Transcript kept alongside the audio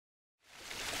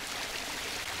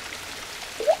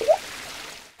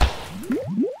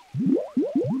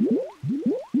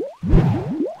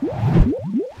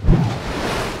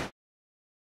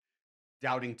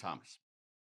Doubting Thomas.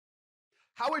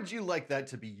 How would you like that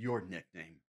to be your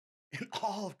nickname in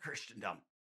all of Christendom?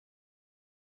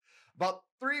 About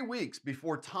 3 weeks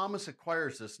before Thomas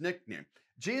acquires this nickname,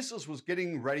 Jesus was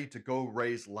getting ready to go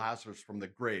raise Lazarus from the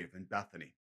grave in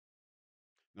Bethany.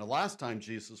 Now, last time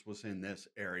Jesus was in this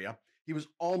area, he was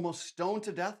almost stoned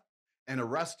to death and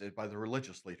arrested by the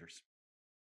religious leaders.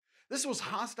 This was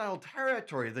hostile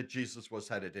territory that Jesus was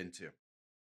headed into.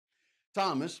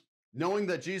 Thomas, knowing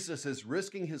that Jesus is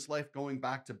risking his life going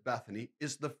back to Bethany,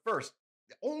 is the first,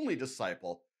 the only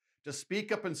disciple to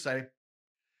speak up and say,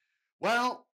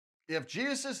 well, if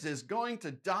Jesus is going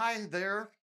to die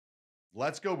there,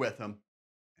 let's go with him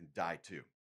and die too.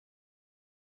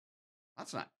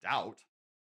 That's not doubt.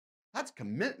 That's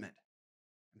commitment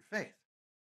and faith.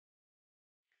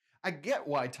 I get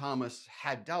why Thomas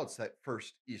had doubts that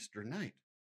first Easter night.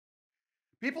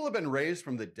 People have been raised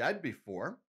from the dead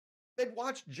before. They'd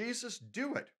watched Jesus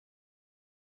do it.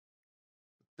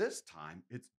 But this time,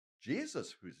 it's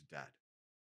Jesus who's dead.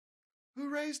 Who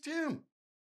raised him?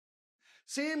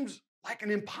 Seems like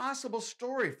an impossible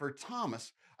story for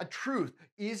Thomas, a truth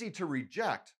easy to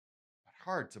reject, but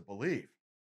hard to believe.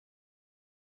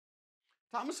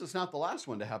 Thomas is not the last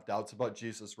one to have doubts about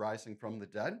Jesus rising from the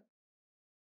dead.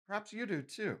 Perhaps you do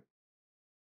too.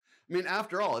 I mean,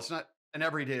 after all, it's not an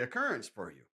everyday occurrence for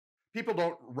you. People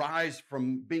don't rise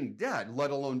from being dead,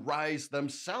 let alone rise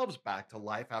themselves back to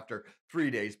life after 3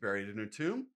 days buried in a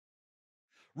tomb.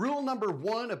 Rule number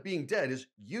 1 of being dead is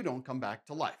you don't come back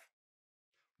to life.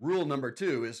 Rule number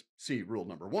 2 is see rule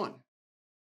number 1.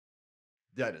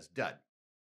 Dead is dead.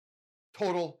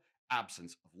 Total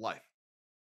absence of life.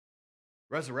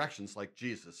 Resurrections like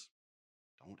Jesus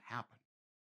don't happen.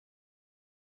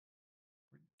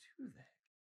 Or do they?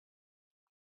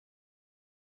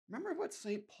 Remember what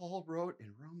St. Paul wrote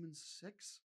in Romans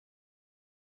 6?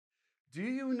 Do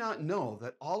you not know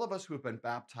that all of us who have been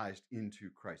baptized into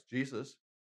Christ Jesus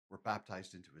were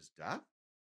baptized into his death?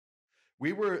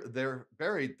 We were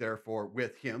buried, therefore,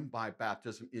 with him by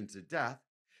baptism into death,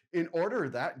 in order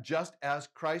that, just as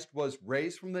Christ was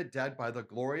raised from the dead by the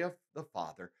glory of the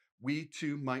Father, we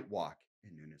too might walk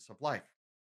in newness of life.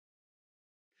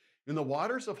 In the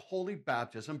waters of holy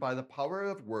baptism, by the power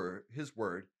of his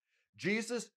word,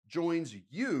 Jesus joins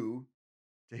you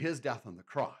to his death on the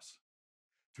cross,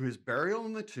 to his burial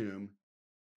in the tomb,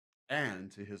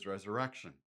 and to his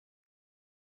resurrection.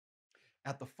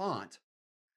 At the font,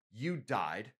 you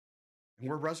died and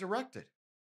were resurrected.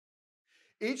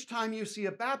 Each time you see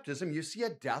a baptism, you see a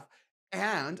death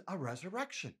and a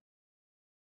resurrection.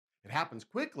 It happens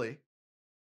quickly.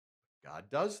 God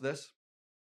does this,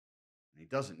 and he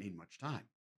doesn't need much time.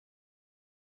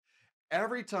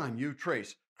 Every time you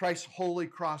trace Christ's holy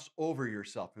cross over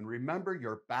yourself and remember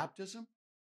your baptism,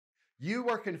 you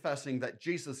are confessing that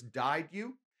Jesus died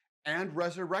you and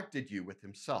resurrected you with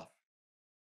himself.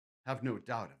 Have no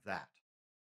doubt of that.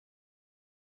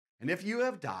 And if you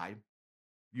have died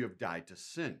to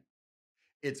sin.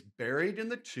 It's buried in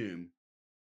the tomb.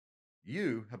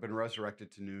 You have been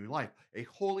resurrected to new life, a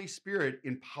Holy Spirit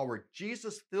empowered,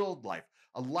 Jesus-filled life,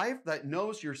 a life that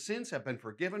knows your sins have been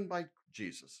forgiven by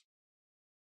Jesus.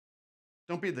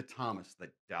 Don't be the Thomas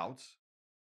that doubts,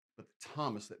 but the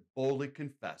Thomas that boldly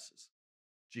confesses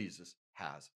Jesus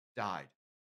has died.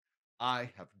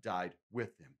 I have died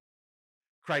with him.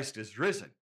 Christ is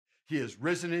risen. He is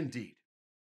risen indeed.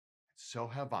 And so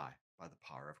have I by the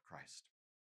power of Christ.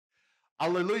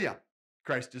 Alleluia.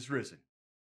 Christ is risen.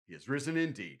 He is risen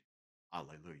indeed.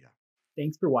 Alleluia.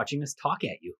 Thanks for watching us talk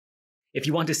at you. If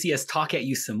you want to see us talk at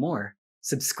you some more,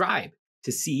 subscribe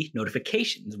to see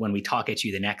notifications when we talk at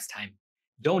you the next time.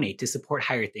 Donate to support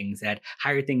Higher Things at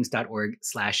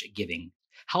higherthings.org/giving.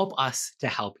 Help us to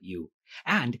help you.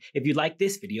 And if you like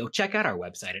this video, check out our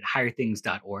website at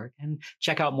higherthings.org and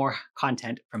check out more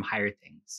content from Higher Things.